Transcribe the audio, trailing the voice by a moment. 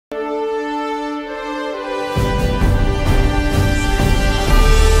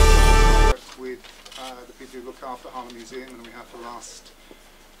people who look after Harlow Museum, and we have for the last,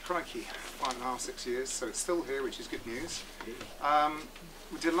 crikey, 5.5, 6 years, so it's still here, which is good news.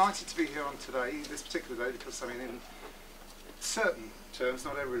 We're delighted to be here on today, this particular day, because I mean, in certain terms,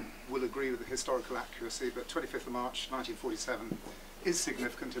 not everyone will agree with the historical accuracy, but 25th of March 1947 is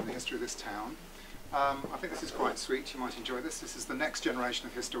significant in the history of this town. I think this is quite sweet, you might enjoy this. This is the next generation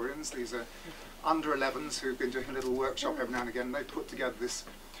of historians. These are under 11s who've been doing a little workshop every now and again. They put together this,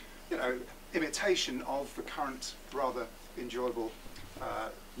 you know, imitation of the current rather enjoyable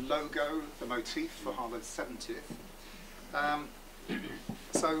logo, the motif for Harlow's 70th.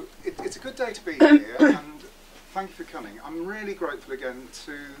 So it's a good day to be here, and thank you for coming. I'm really grateful again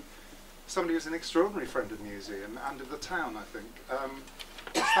to somebody who's an extraordinary friend of the museum and of the town, I think.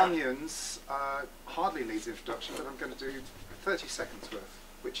 Newens hardly needs introduction, but I'm going to do 30 seconds worth,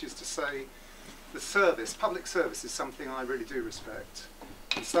 which is to say the service, public service, is something I really do respect.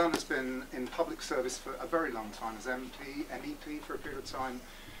 And Stan has been in public service for a very long time, as MEP for a period of time,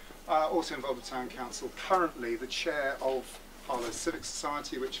 also involved with Town Council, currently the chair of Harlow Civic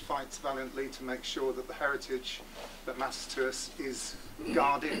Society, which fights valiantly to make sure that the heritage that matters to us is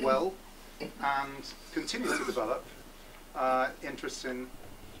guarded well and continues to develop interest in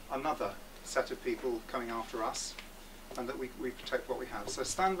another set of people coming after us, and that we protect what we have. So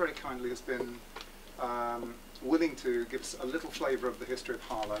Stan very kindly has been willing to give us a little flavour of the history of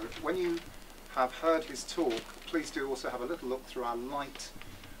Harlow. When you have heard his talk, please do also have a little look through our light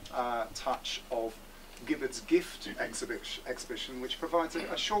touch of Gibbard's Gift exhibition, which provides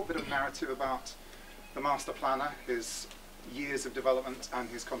a short bit of narrative about the master planner, his years of development and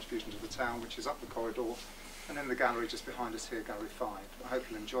his contribution to the town, which is up the corridor, and in the gallery just behind us here, Gallery 5. I hope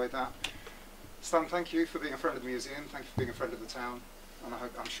you'll enjoy that. Stan, thank you for being a friend of the museum, thank you for being a friend of the town, and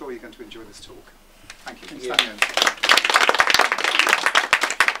I'm sure you're going to enjoy this talk. Thank you. Yeah. Stan Newens.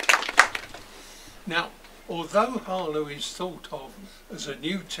 Now, although Harlow is thought of as a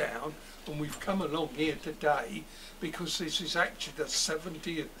new town, and we've come along here today because this is actually the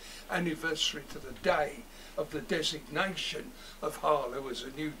 70th anniversary to the day of the designation of Harlow as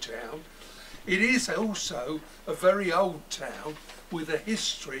a new town, it is also a very old town with a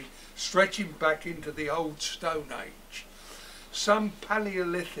history stretching back into the old Stone Age. Some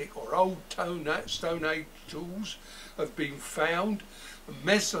Paleolithic or old Stone Age tools have been found.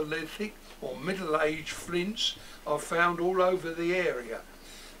 Mesolithic or Middle Age flints are found all over the area.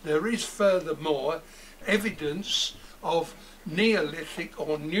 There is furthermore evidence of Neolithic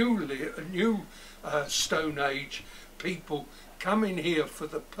or new Stone Age people coming here for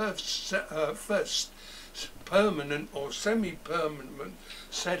the first permanent or semi-permanent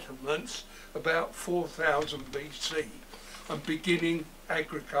settlements about 4000 BC and beginning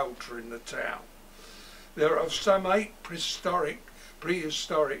agriculture in the town. There are some 8 prehistoric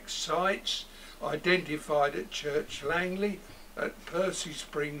sites identified at Church Langley, at Percy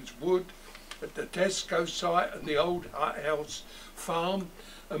Springs Wood, at the Tesco site and the Old Hut House farm,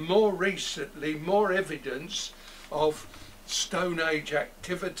 and more recently more evidence of Stone Age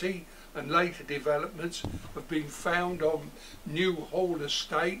activity and later developments have been found on New Hall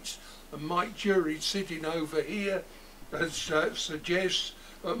estates, and Mike Jury sitting over here suggests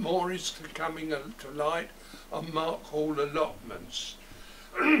that more is coming to light on Mark Hall allotments.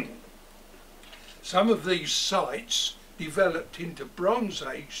 Some of these sites developed into Bronze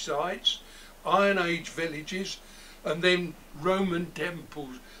Age sites, Iron Age villages, and then Roman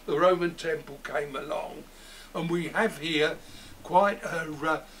temples. The Roman temple came along, and we have here quite a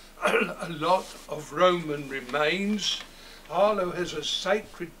lot of Roman remains. Harlow has a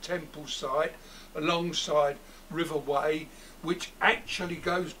sacred temple site alongside River Way, which actually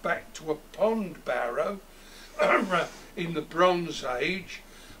goes back to a pond barrow in the Bronze Age,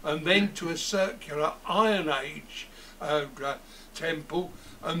 and then to a circular Iron Age temple,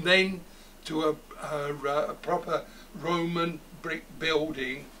 and then to a proper Roman brick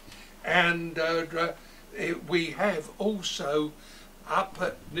building. And we have also up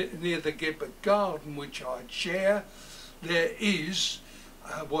near the Gibbard Garden, which I share, there is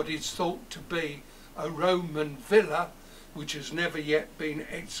what is thought to be a Roman villa which has never yet been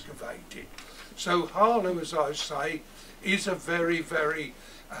excavated. So Harlow, as I say, is a very, very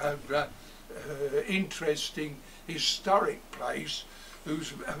interesting historic place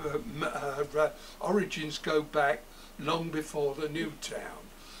whose origins go back long before the new town.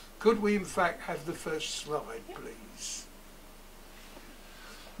 Could we in fact have the first slide, please?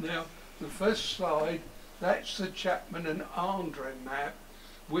 Now, the first slide, that's the Chapman and Andre map,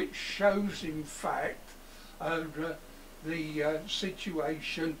 which shows in fact the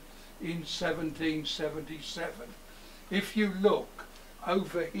situation in 1777. If you look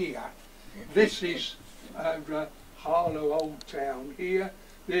over here, this is Harlow Old Town here.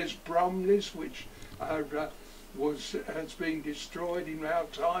 There's Bromley's, which has been destroyed in our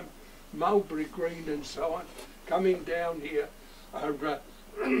time, Mulberry Green and so on. Coming down here to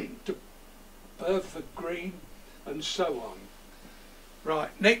Burford Green and so on.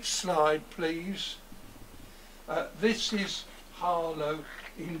 Right, next slide please. This is Harlow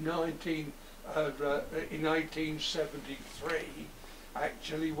in 1873,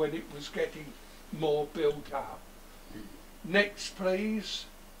 actually, when it was getting more built up. Next please.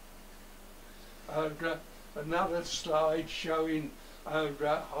 Another slide showing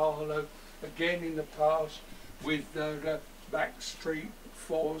Harlow again in the past with Back Street,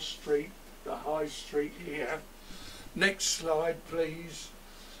 Fore Street, the High Street here. Next slide please.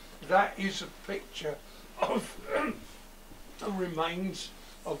 That is a picture of the remains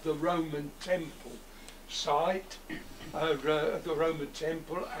of the Roman temple site, the Roman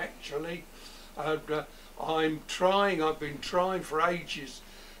temple actually. I've been trying for ages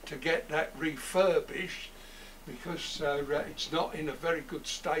to get that refurbished because it's not in a very good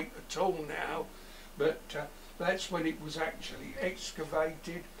state at all now, but that's when it was actually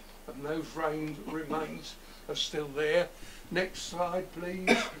excavated, and those remains are still there. Next slide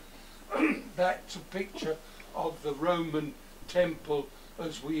please. That's a picture of the Roman temple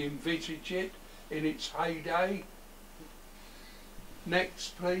as we envisage it in its heyday.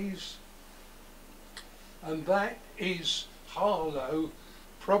 Next please. And that is Harlow,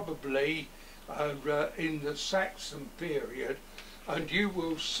 probably in the Saxon period, and you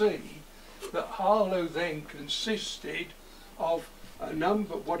will see that Harlow then consisted of a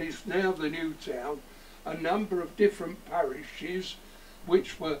number, what is now the new town, a number of different parishes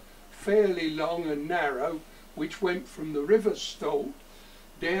which were fairly long and narrow, which went from the River Stolt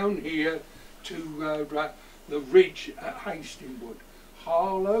down here to the ridge at Hastingwood.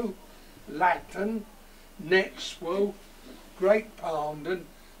 Harlow, Latton, Nexwell, Great Parndon,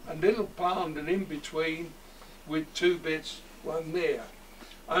 and Little Parndon in between, with two bits, one there.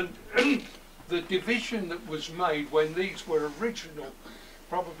 And the division that was made when these were original,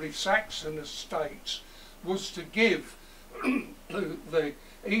 probably Saxon estates, was to give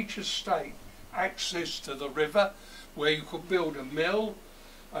each estate access to the river, where you could build a mill,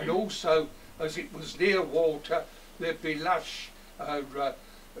 and also, as it was near water, there'd be lush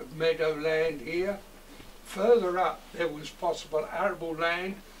meadowland here. Further up there was possible arable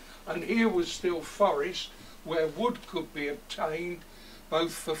land, and here was still forest where wood could be obtained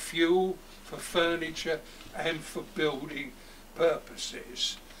both for fuel, for furniture and for building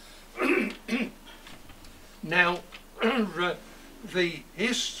purposes. Now the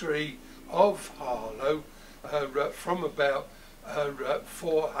history of Harlow from about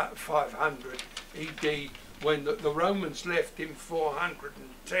 500 ED, when the Romans left in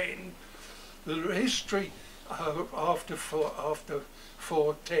 410, the history after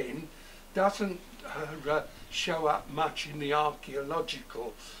 410 doesn't show up much in the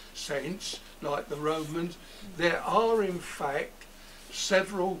archaeological sense like the Romans. There are in fact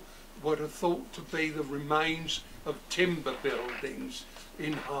several what are thought to be the remains of timber buildings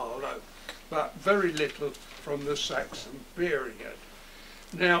in Harlow, but very little from the Saxon period.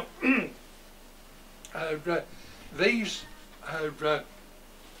 Now these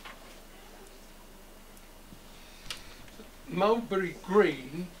Mulberry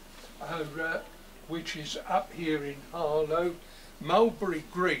Green, which is up here in Harlow, Mulberry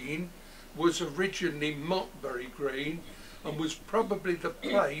Green was originally Montbury Green and was probably the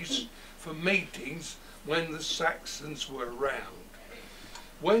place for meetings when the Saxons were around.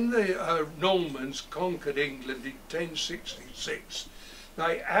 When the Normans conquered England in 1066,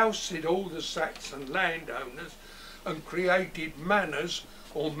 they ousted all the Saxon landowners and created manors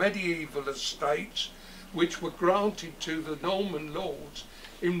or medieval estates which were granted to the Norman lords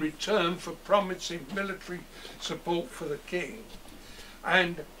in return for promising military support for the king.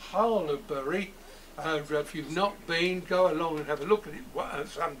 And Harlowbury, if you've not been, go along and have a look at it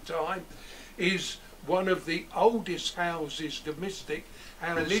sometime, is one of the oldest houses, domestic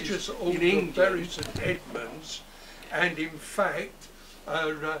houses in England, Bury St Edmunds, and in fact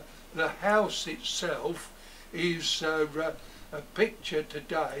the house itself is a picture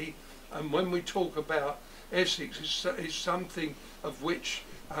today, and when we talk about Essex, is something of which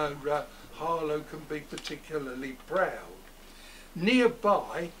Harlow can be particularly proud.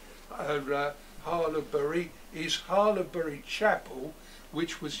 Nearby Harlowbury is Harlowbury Chapel,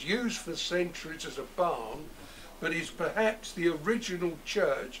 which was used for centuries as a barn, but is perhaps the original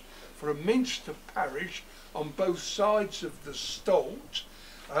church for a Minster parish on both sides of the Stolt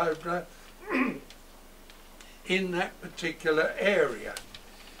in that particular area.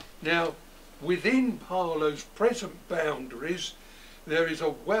 Now Within Harlow's present boundaries there is a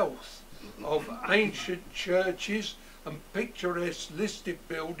wealth of ancient churches and picturesque listed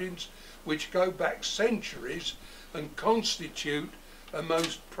buildings which go back centuries and constitute a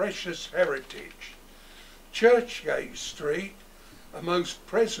most precious heritage. Churchgate Street, a most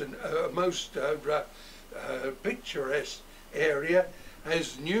picturesque area,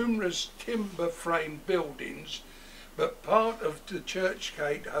 has numerous timber frame buildings, but part of the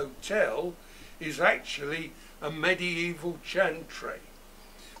Churchgate Hotel is actually a medieval chantry.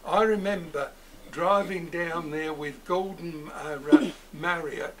 I remember driving down there with Gordon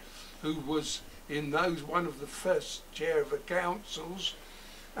Marriott, who was in one of the first chair of the councils,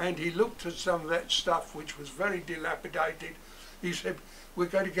 and he looked at some of that stuff which was very dilapidated. He said, we're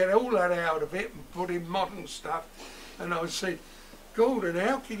going to get all that out of it and put in modern stuff. And I said, Gordon,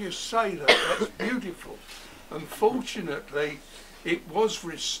 how can you say that? That's beautiful. Unfortunately, it was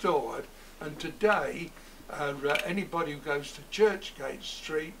restored, and today anybody who goes to Churchgate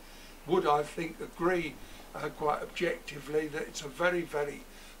Street would, I think, agree quite objectively that it's a very, very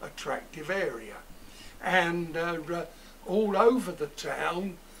attractive area. And all over the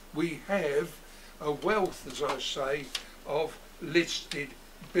town we have a wealth, as I say, of listed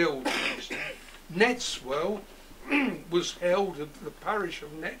buildings. Netswell was held, the parish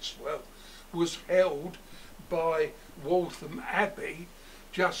of Netswell was held by Waltham Abbey,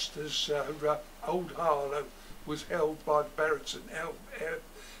 just as Old Harlow was held by Bury St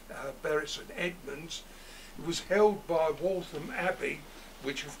Edmunds. It was held by Waltham Abbey,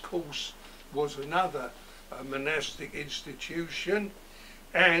 which of course was another monastic institution,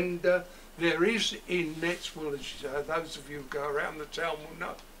 and there is in Netswell, as those of you who go around the town will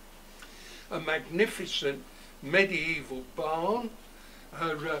know, a magnificent medieval barn.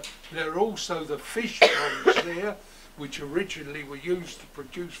 There are also the fish ponds there, which originally were used to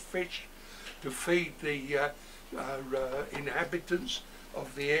produce fish to feed the inhabitants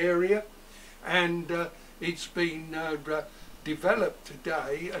of the area, and it's been developed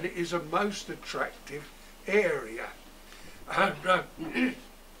today, and it is a most attractive area.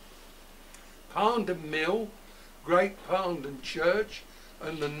 Parndon Mill, Great Parndon Church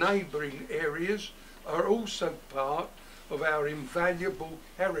and the neighbouring areas are also part of our invaluable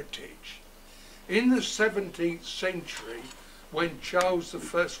heritage. In the 17th century, when Charles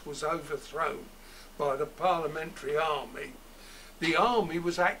I was overthrown by the Parliamentary Army, the army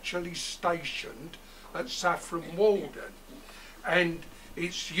was actually stationed at Saffron Walden, and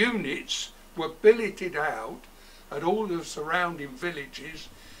its units were billeted out at all the surrounding villages,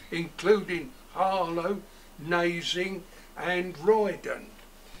 including Harlow, Nasing and Roydon.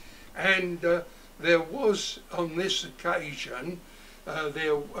 And there was, on this occasion,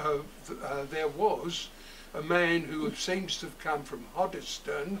 there was a man who seems to have come from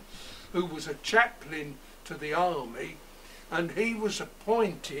Hoddesdon, who was a chaplain to the army, and he was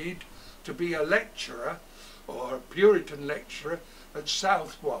appointed to be a lecturer, or a Puritan lecturer, at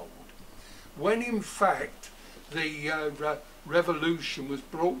Southwold. When in fact the revolution was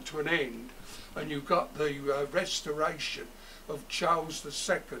brought to an end, and you got the restoration of Charles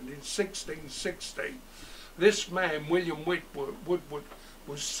II in 1660, this man, William Woodward,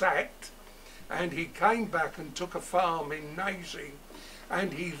 was sacked, and he came back and took a farm in Nasing,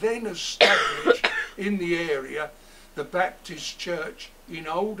 and he then established in the area the Baptist church in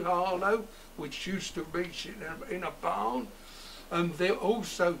Old Harlow, which used to be in a barn, and there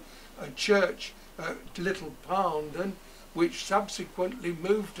also a church at Little Parndon, which subsequently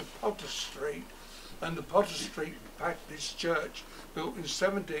moved to Potter Street, and the Potter Street Baptist Church, built in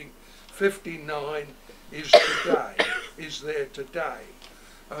 1759, is there today,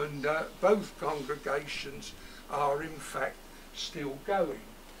 and both congregations are in fact still going.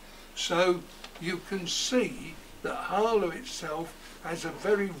 So you can see that Harlow itself has a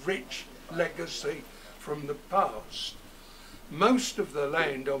very rich legacy from the past. Most of the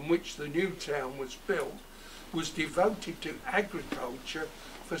land on which the new town was built was devoted to agriculture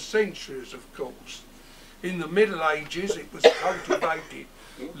for centuries, of course. In the Middle Ages it was cultivated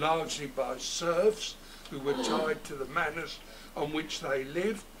largely by serfs who were tied to the manors on which they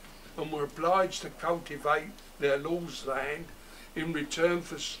lived and were obliged to cultivate their lord's land in return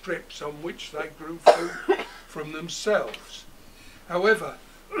for strips on which they grew food from themselves. However,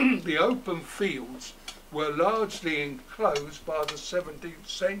 the open fields were largely enclosed by the 17th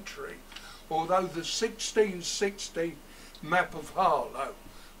century, although the 1660 map of Harlow,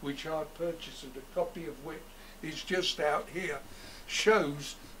 which I purchased and a copy of which is just out here,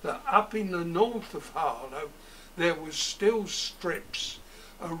 shows that up in the north of Harlow there was still strips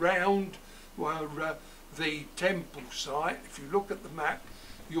around the temple site. If you look at the map,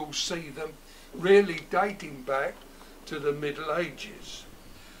 you'll see them, really dating back to the Middle Ages.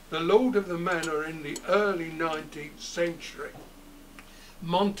 The lord of the manor in the early 19th century,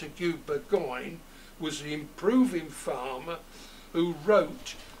 Montague Burgoyne, was the improving farmer who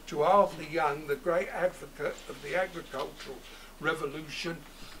wrote to Harlow Young, the great advocate of the agricultural revolution,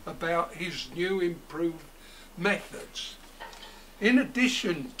 about his new improved methods. In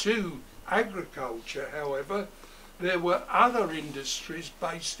addition to agriculture, however, there were other industries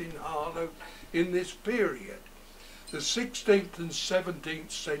based in Harlow in this period. The 16th and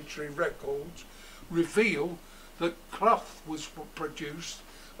 17th century records reveal that cloth was produced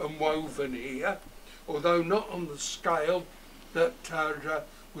and woven here, although not on the scale that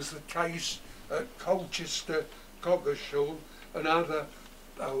was the case at Colchester, Coggeshall and other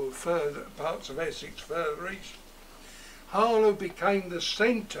further parts of Essex further east. Harlow became the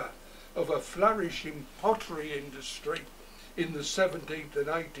centre of a flourishing pottery industry in the 17th and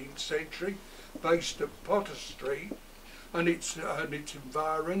 18th century, based at Potter Street and its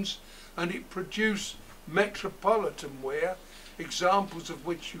environs, and it produced metropolitan ware, examples of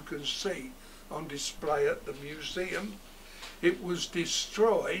which you can see on display at the museum. It was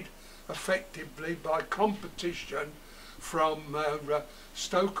destroyed effectively by competition from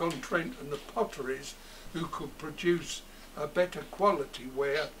Stoke-on-Trent and the potteries, who could produce a better quality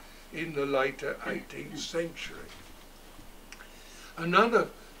ware in the later 18th century. Another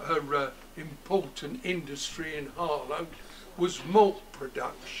important industry in Harlow was malt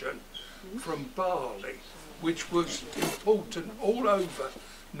production from barley, which was important all over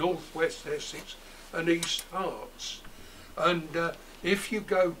northwest Essex and East Herts. And if you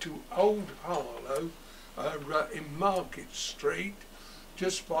go to Old Harlow in Market Street,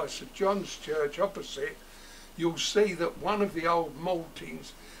 just by St John's Church opposite, you'll see that one of the old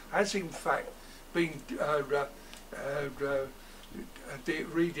maltings has in fact been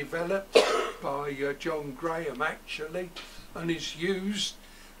redeveloped by John Graham actually, and is used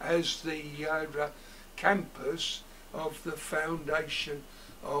as the campus of the foundation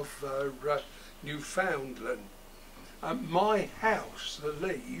of Newfoundland. My house, the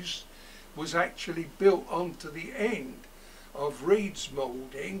Lees, was actually built onto the end of reeds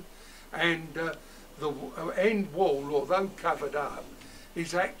moulding, and the end wall, although covered up,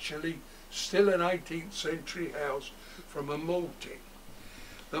 is actually still an 18th century house from a malting.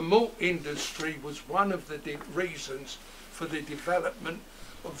 The malt industry was one of the reasons for the development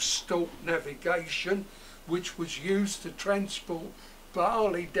of stalk navigation, which was used to transport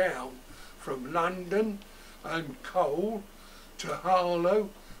barley down from London and coal to Harlow,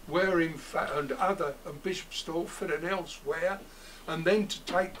 where in fact, and Bishop Stortford and elsewhere, and then to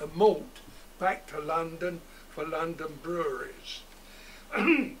take the malt back to London for London breweries.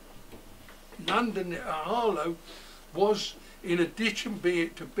 Harlow was, in addition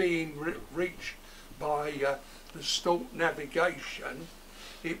to being reached by the stalk navigation,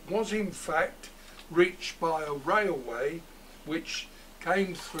 it was in fact reached by a railway which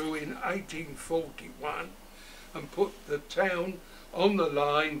came through in 1841 and put the town on the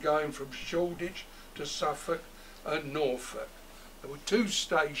line going from Shoreditch to Suffolk and Norfolk. There were two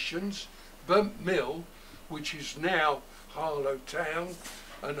stations, Burnt Mill, which is now Harlow Town,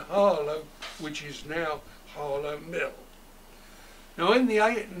 and Harlow, which is now Harlow Mill. Now in the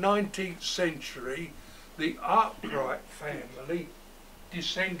 19th century, the Arkwright family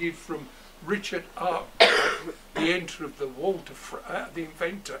descended from Richard Arkwright, the inventor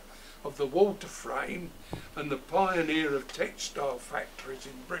of the water frame and the pioneer of textile factories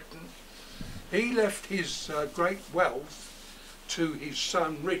in Britain. He left his great wealth to his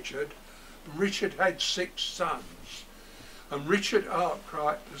son Richard. Richard had 6 sons, and Richard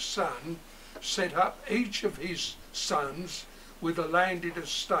Arkwright, the son, set up each of his sons with a landed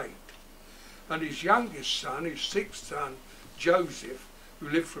estate. And his youngest son, his 6th son, Joseph, who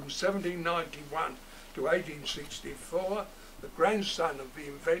lived from 1791 to 1864, the grandson of the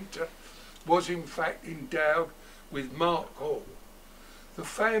inventor, was in fact endowed with Mark Hall. The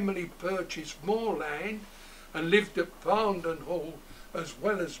family purchased more land and lived at Parndon Hall as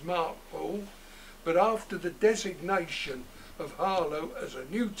well as Mark Hall, but after the designation of Harlow as a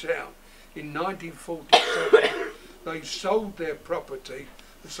new town in 1947, they sold their property,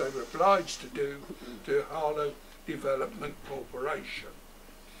 as they were obliged to do, to Harlow Development Corporation.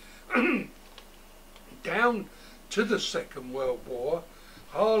 Down to the Second World War,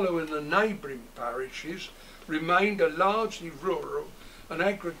 Harlow and the neighbouring parishes remained a largely rural and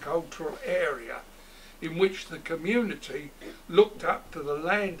agricultural area in which the community looked up to the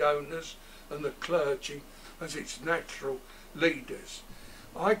landowners and the clergy as its natural leaders.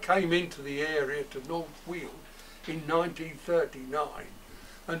 I came into the area to North Weald in 1939,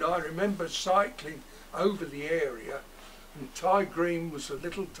 and I remember cycling over the area, and Ty Green was a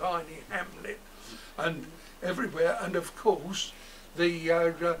little tiny hamlet, and everywhere, and of course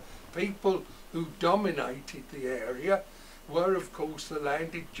the people who dominated the area were of course the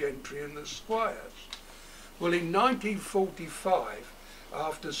landed gentry and the squires. Well, in 1945,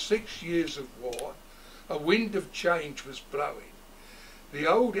 after 6 years of war, a wind of change was blowing. The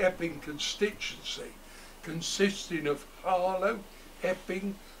old Epping constituency, consisting of Harlow,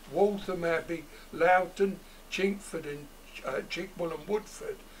 Epping, Waltham Abbey, Loughton, Chingford and Chigwell and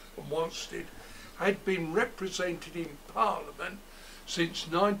Woodford and Wanstead, had been represented in Parliament since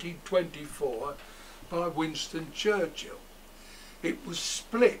 1924 by Winston Churchill. It was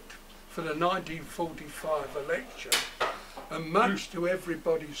split for the 1945 election, and much to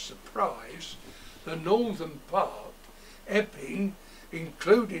everybody's surprise, the northern part, Epping,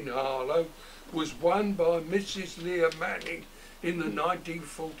 including Harlow, was won by Mrs. Leah Manning in the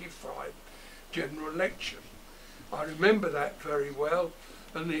 1945 general election. I remember that very well,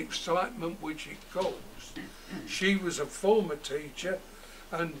 and the excitement which it caused. She was a former teacher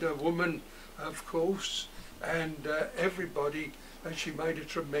and a woman, of course, and everybody, and she made a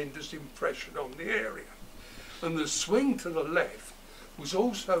tremendous impression on the area. And the swing to the left was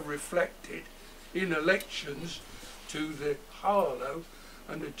also reflected in elections to the Harlow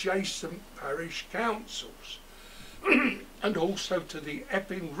and adjacent parish councils, and also to the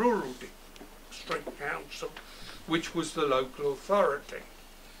Epping Rural District Council, which was the local authority.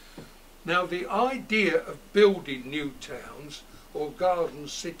 Now, the idea of building new towns, or garden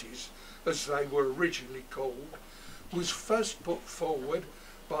cities as they were originally called, was first put forward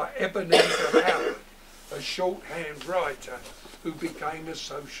by Ebenezer Howard, a shorthand writer who became a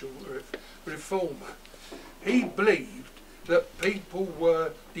social reformer. He believed that people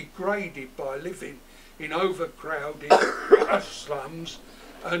were degraded by living in overcrowded slums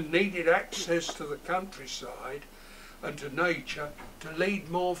and needed access to the countryside and to nature to lead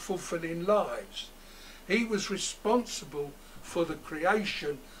more fulfilling lives. He was responsible for the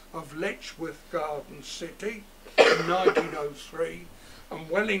creation of Letchworth Garden City in 1903 and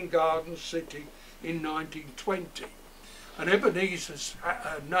Welling Garden City in 1920. And Ebenezer's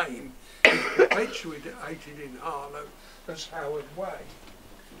name is perpetuated in Harlow as Howard Way.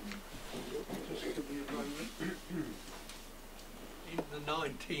 Just give me a moment. In the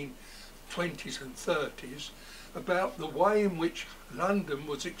 1920s and 30s, about the way in which London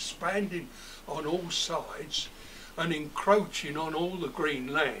was expanding on all sides and encroaching on all the green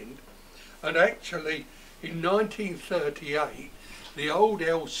land, and actually in 1938 the old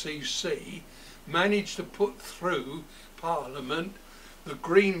LCC managed to put through Parliament the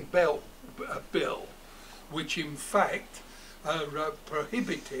Green Belt Bill, which in fact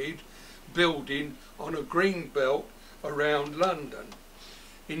prohibited building on a green belt around London.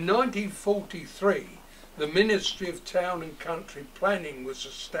 In 1943 the Ministry of Town and Country Planning was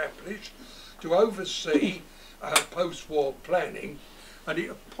established to oversee post-war planning, and it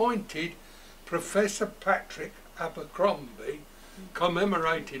appointed Professor Patrick Abercrombie,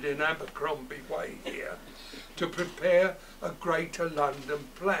 commemorated in Abercrombie Way here, to prepare a Greater London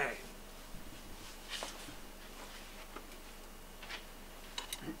plan.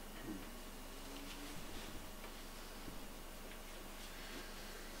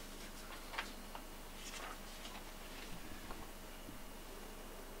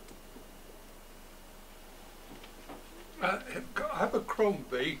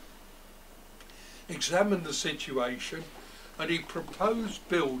 Abercrombie examined the situation and he proposed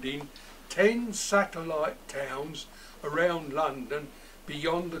building 10 satellite towns around London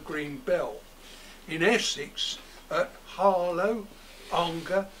beyond the Green Belt. In Essex, at Harlow,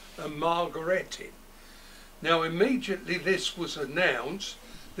 Ongar and Margaretting. Now immediately this was announced,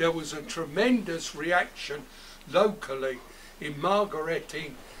 there was a tremendous reaction locally in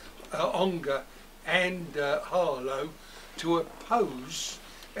Margaretting, Ongar and Harlow to oppose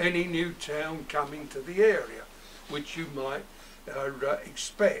any new town coming to the area, which you might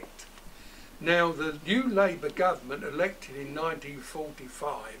expect. Now the new Labour government, elected in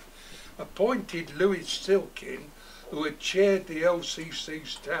 1945, appointed Louis Silkin, who had chaired the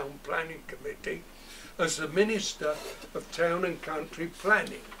LCC's Town Planning Committee, as the Minister of Town and Country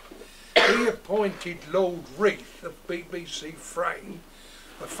Planning. He appointed Lord Reith of BBC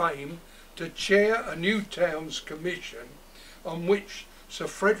fame to chair a New Towns Commission, on which Sir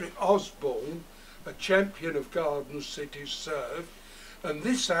Frederick Osborne, a champion of garden cities, served, and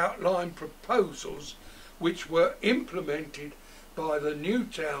this outlined proposals which were implemented by the New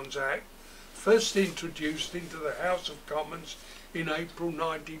Towns Act, first introduced into the House of Commons in April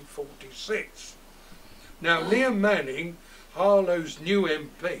 1946. Now Leah Manning Harlow's new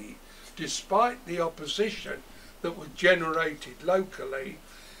MP, despite the opposition that was generated locally,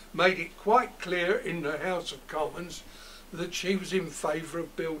 made it quite clear in the House of Commons that she was in favour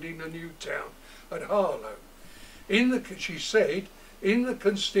of building a new town at Harlow. She said, in the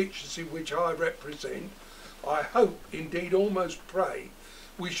constituency which I represent, I hope, indeed almost pray,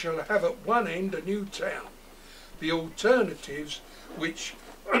 we shall have at one end a new town. The alternatives which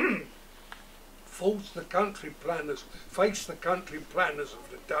face the country planners of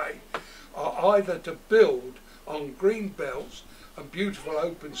the day are either to build on green belts and beautiful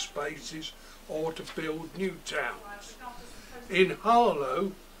open spaces or to build new towns. In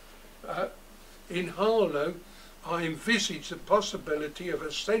Harlow, I envisage the possibility of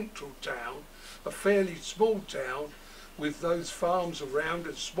a central town, a fairly small town, with those farms around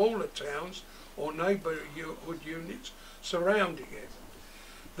and smaller towns or neighbourhood units surrounding it.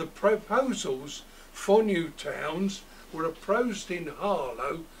 The proposals for new towns were approached in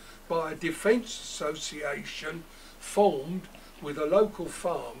Harlow by a defence association formed with a local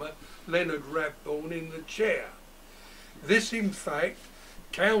farmer, Leonard Radbourne, in the chair. This in fact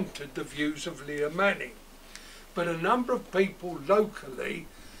countered the views of Leah Manning, but a number of people locally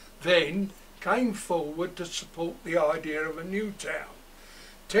then came forward to support the idea of a new town.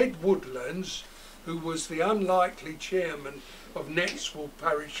 Ted Woodlands, who was the unlikely chairman of Newens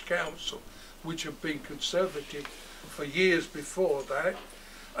Parish Council, which had been Conservative for years before that,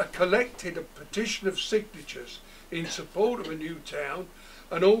 collected a petition of signatures in support of a new town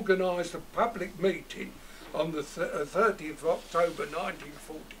and organised a public meeting on the 30th of October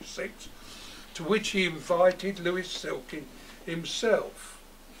 1946, to which he invited Lewis Silkin himself.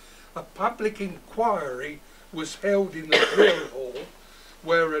 A public inquiry was held in the Drill Hall,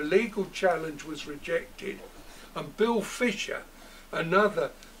 where a legal challenge was rejected, and Bill Fisher,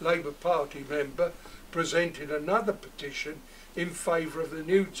 another Labour Party member, presented another petition in favour of the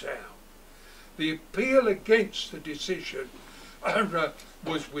new town. The appeal against the decision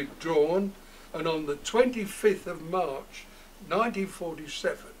was withdrawn, and on the 25th of March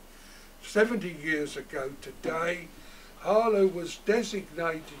 1947, 70 years ago today, Harlow was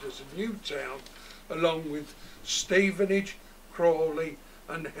designated as a new town along with Stevenage, Crawley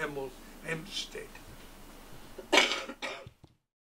and Hemel Hempstead.